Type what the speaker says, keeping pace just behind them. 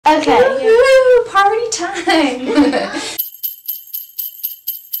Okay. Woohoo! Party time!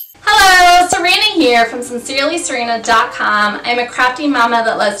 Hello, Sirena here from SincerelySirena.com. I'm a crafty mama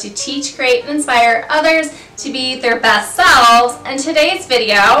that loves to teach, create, and inspire others to be their best selves. In today's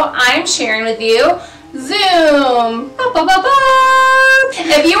video, I'm sharing with you Zoom.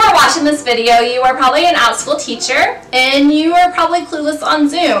 If you are watching this video, you are probably an Outschool teacher, and you are probably clueless on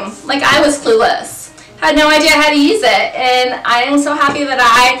Zoom, like I was clueless. Had no idea how to use it, and I am so happy that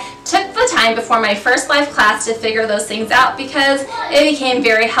I took the time before my first live class to figure those things out because it became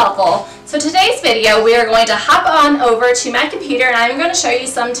very helpful. So today's video, we are going to hop on over to my computer and I'm going to show you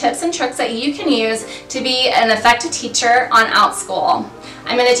some tips and tricks that you can use to be an effective teacher on Outschool.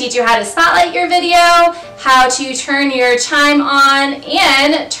 I'm going to teach you how to spotlight your video, how to turn your chime on,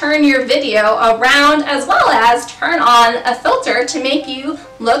 and turn your video around, as well as turn on a filter to make you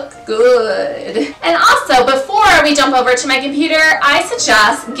look good. And also, before we jump over to my computer, I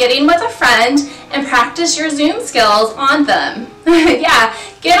suggest getting with a friend and practice your Zoom skills on them. Yeah,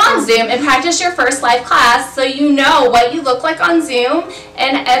 get on Zoom and practice your first live class so you know what you look like on Zoom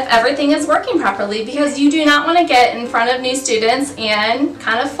and if everything is working properly, because you do not want to get in front of new students and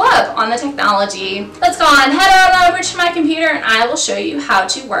kind of flub on the technology. Let's go on, head on over to my computer and I will show you how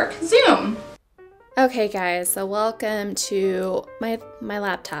to work Zoom. Okay guys, so welcome to my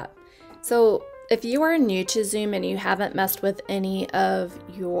laptop. So if you are new to Zoom and you haven't messed with any of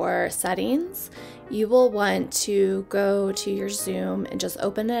your settings, you will want to go to your Zoom and just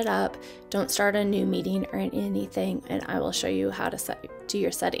open it up. Don't start a new meeting or anything, and I will show you how to do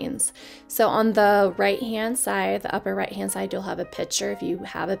your settings. So on the right hand side, the upper right hand side, you'll have a picture if you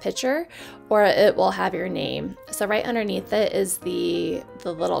have a picture, or it will have your name. So right underneath it is the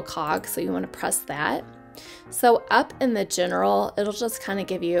little cog, so you want to press that. So up in the general, it'll just kind of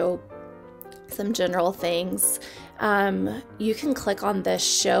give you some general things. You can click on this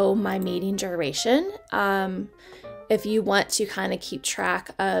show my meeting duration if you want to kind of keep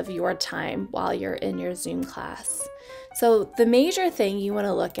track of your time while you're in your Zoom class. So the major thing you want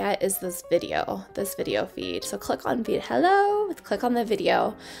to look at is this video feed. So click on feed, hello, click on the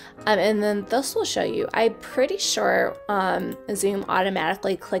video, and then this will show you. I'm pretty sure Zoom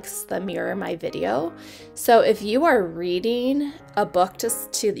automatically clicks the mirror my video. So if you are reading a book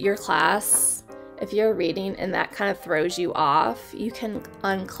to your class, if you're reading and that kind of throws you off, you can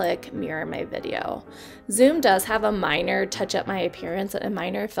unclick mirror my video. Zoom does have a minor touch up my appearance and a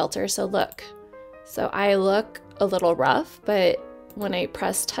minor filter, so look. So I look a little rough, but when I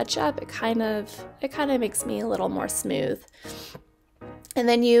press touch up, it kind of makes me a little more smooth. And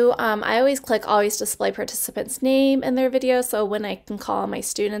then I always click always display participant's name in their video, so when I can call my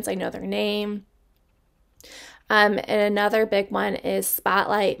students, I know their name. And another big one is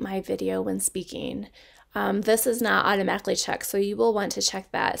spotlight my video when speaking. This is not automatically checked, so you will want to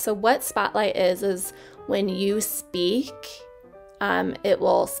check that. So what spotlight is when you speak, it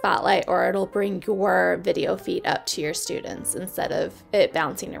will spotlight, or it'll bring your video feed up to your students instead of it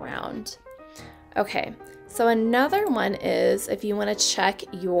bouncing around. Okay, so another one is if you want to check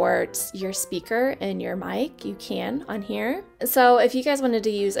your speaker and your mic, you can on here. So if you guys wanted to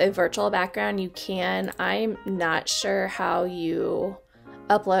use a virtual background, you can. I'm not sure how you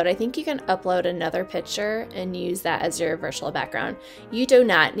upload. I think you can upload another picture and use that as your virtual background. You do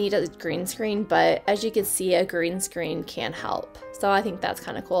not need a green screen, but as you can see, a green screen can help. So I think that's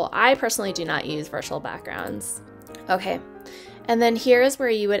kind of cool. I personally do not use virtual backgrounds. Okay. And then here is where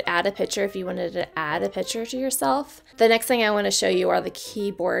you would add a picture if you wanted to add a picture to yourself. The next thing I want to show you are the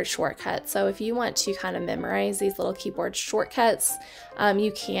keyboard shortcuts. So if you want to kind of memorize these little keyboard shortcuts,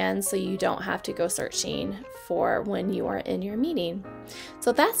 you can, so you don't have to go searching for when you are in your meeting.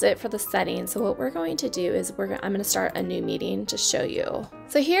 So that's it for the settings. So what we're going to do is I'm going to start a new meeting to show you.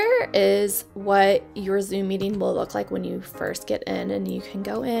 So here is what your Zoom meeting will look like when you first get in, and you can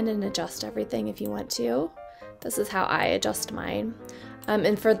go in and adjust everything if you want to. This is how I adjust mine.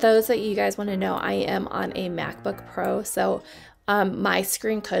 And for those that you guys want to know, I am on a MacBook Pro, so my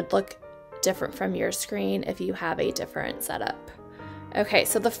screen could look different from your screen if you have a different setup. Okay,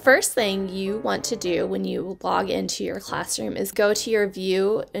 so the first thing you want to do when you log into your classroom is go to your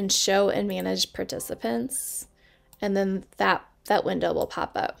view and show and manage participants, and then that window will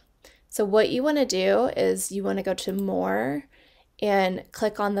pop up. So what you want to do is you want to go to more and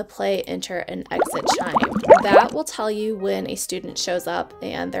click on the play, enter, and exit chime. That will tell you when a student shows up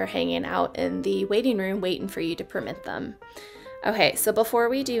and they're hanging out in the waiting room waiting for you to permit them. Okay, so before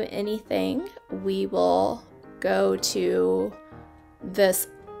we do anything, we will go to this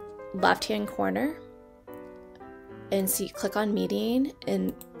left-hand corner and click on meeting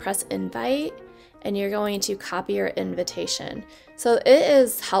and press invite, and you're going to copy your invitation. So it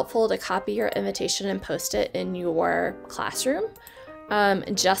is helpful to copy your invitation and post it in your classroom,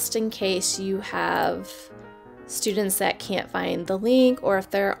 just in case you have students that can't find the link, or if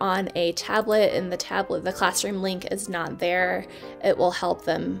they're on a tablet and the classroom link is not there, it will help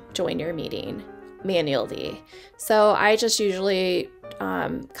them join your meeting manually. So I just usually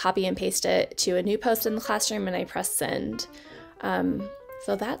copy and paste it to a new post in the classroom and I press send.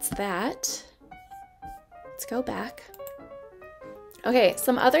 So that's that. Let's go back. Okay,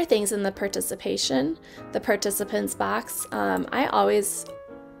 some other things in the participants box. I always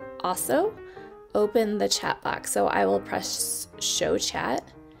also open the chat box. So I will press show chat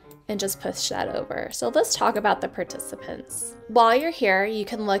and just push that over. So let's talk about the participants. While you're here, you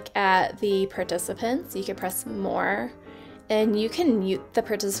can look at the participants. You can press more and you can mute the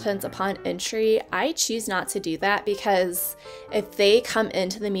participants upon entry. I choose not to do that because if they come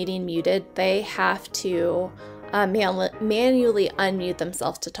into the meeting muted, they have to manually unmute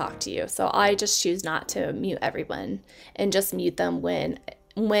themselves to talk to you. So I just choose not to mute everyone and just mute them when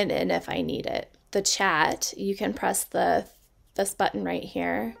and if I need it. The chat, you can press this button right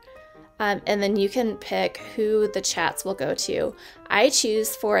here, and then you can pick who the chats will go to. I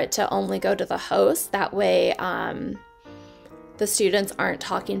choose for it to only go to the host. That way the students aren't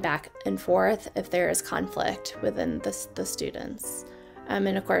talking back and forth if there is conflict within the students.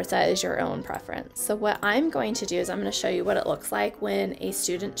 And of course, that is your own preference. So what I'm going to do is I'm going to show you what it looks like when a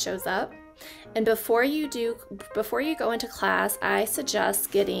student shows up. And before you go into class, I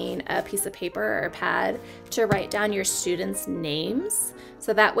suggest getting a piece of paper or a pad to write down your students' names.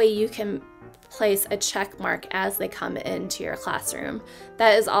 So that way you can place a check mark as they come into your classroom.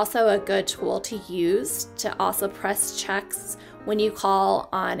 That is also a good tool to use to also press checks when you call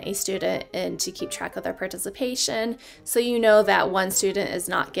on a student and to keep track of their participation, so you know that one student is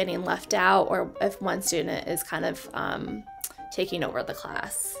not getting left out, or if one student is kind of taking over the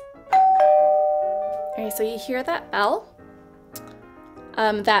class. All right, so you hear that bell?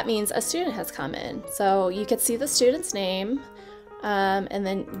 That means a student has come in. So you can see the student's name, and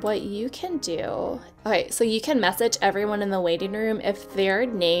then what you can do, okay, so you can message everyone in the waiting room. If their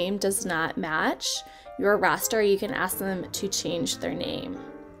name does not match your roster, you can ask them to change their name.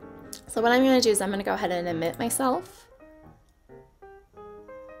 So what I'm going to do is I'm going to go ahead and admit myself,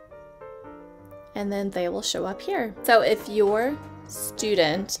 and then they will show up here. So if your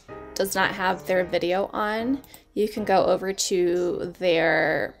student does not have their video on, you can go over to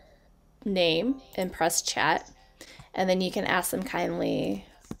their name and press chat, and then you can ask them kindly.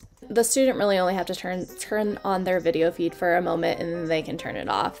 The student really only have to turn on their video feed for a moment and then they can turn it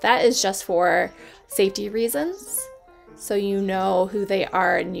off. That is just for safety reasons, so you know who they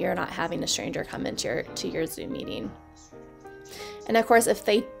are and you're not having a stranger come into your Zoom meeting. And of course, if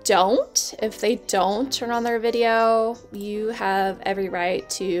they don't turn on their video, you have every right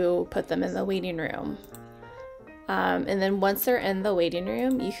to put them in the waiting room. And then once they're in the waiting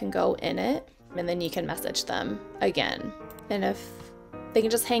room, you can go in it and then you can message them again. And if they can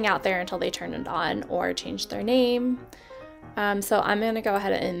just hang out there until they turn it on or change their name. So I'm going to go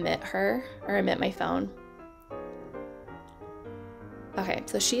ahead and admit my phone. Okay,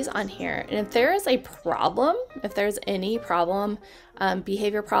 so she's on here. And if there is a problem, if there's any problem,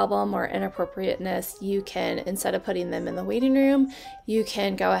 behavior problem or inappropriateness, you can, instead of putting them in the waiting room, you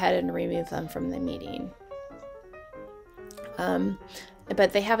can go ahead and remove them from the meeting.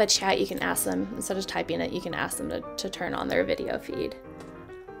 But they have a chat, you can ask them, instead of typing it, you can ask them to turn on their video feed.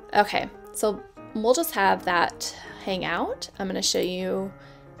 Okay, so we'll just have that hang out. I'm going to show you,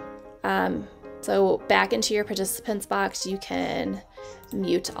 so back into your participants box, you can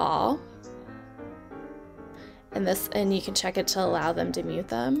mute all. And you can check it to allow them to mute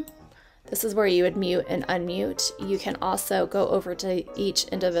them. This is where you would mute and unmute. You can also go over to each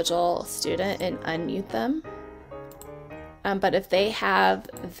individual student and unmute them. But if they have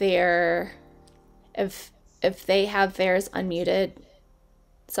theirs unmuted,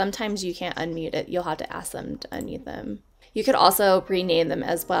 sometimes you can't unmute it. You'll have to ask them to unmute them. You could also rename them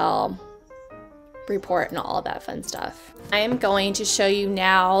as well, report and all that fun stuff. I am going to show you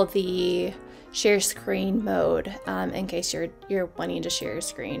now the share screen mode in case you're wanting to share your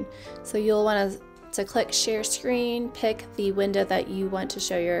screen. So you'll want to click share screen, pick the window that you want to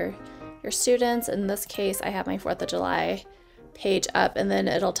show your students. In this case, I have my 4th of July page up, and then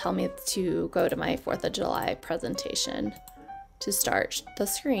it'll tell me to go to my 4th of July presentation to start the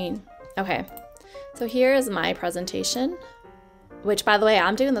screen. Okay, so here is my presentation, which, by the way,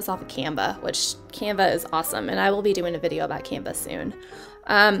 I'm doing this off of Canva, which Canva is awesome, and I will be doing a video about Canva soon.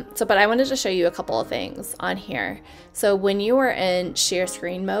 But I wanted to show you a couple of things on here. So when you are in share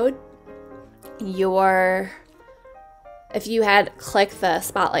screen mode, if you had clicked the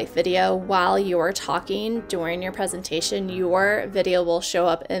spotlight video while you were talking during your presentation, your video will show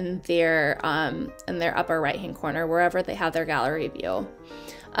up in their upper right hand corner, wherever they have their gallery view.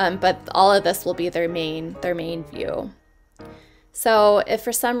 But all of this will be their main view. So if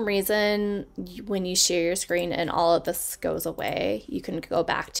for some reason when you share your screen and all of this goes away, you can go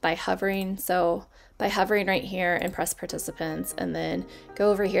back by hovering. So by hovering right here and press participants, and then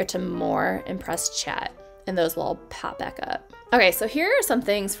go over here to more and press chat, and those will all pop back up. Okay, so here are some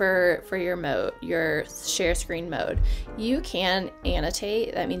things for your share screen mode. You can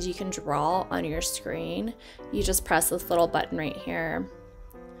annotate. That means you can draw on your screen. You just press this little button right here,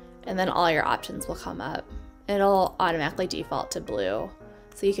 and then all your options will come up. It'll automatically default to blue,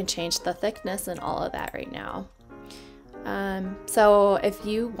 so you can change the thickness and all of that right now. So if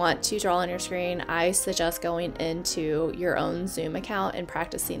you want to draw on your screen, I suggest going into your own Zoom account and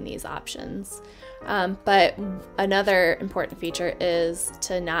practicing these options. But another important feature is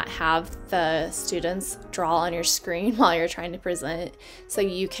to not have the students draw on your screen while you're trying to present. So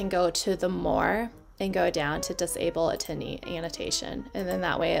you can go to the more and go down to disable attendee annotation, and then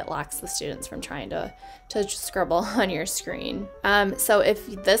that way it locks the students from trying to scribble on your screen. So if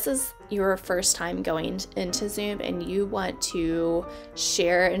this is your first time going into Zoom and you want to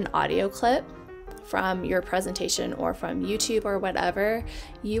share an audio clip from your presentation or from YouTube or whatever,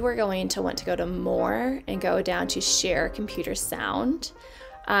 you are going to want to go to more and go down to share computer sound.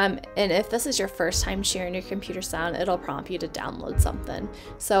 And if this is your first time sharing your computer sound, it'll prompt you to download something.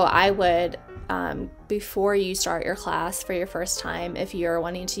 So I would, before you start your class for your first time, if you're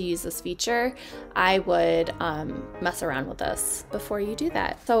wanting to use this feature, I would mess around with this before you do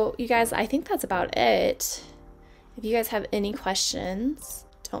that. So you guys, I think that's about it. If you guys have any questions,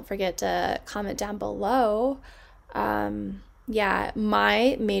 don't forget to comment down below. Yeah,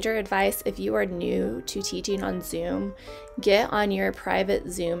 my major advice, if you are new to teaching on Zoom, get on your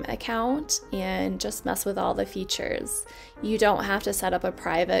private Zoom account and just mess with all the features. You don't have to set up a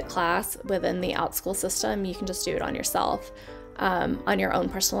private class within the Outschool system. You can just do it on yourself, on your own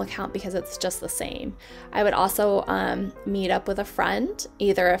personal account, because it's just the same. I would also meet up with a friend,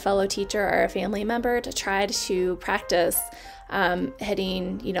 either a fellow teacher or a family member, to try to practice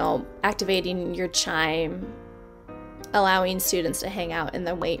hitting, activating your chime, allowing students to hang out in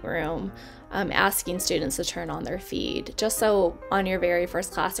the weight room, asking students to turn on their feed, just so on your very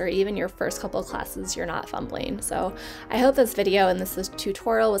first class or even your first couple of classes you're not fumbling. So I hope this video and this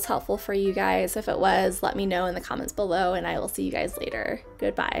tutorial was helpful for you guys. If it was, let me know in the comments below, and I will see you guys later.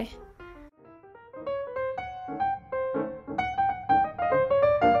 Goodbye.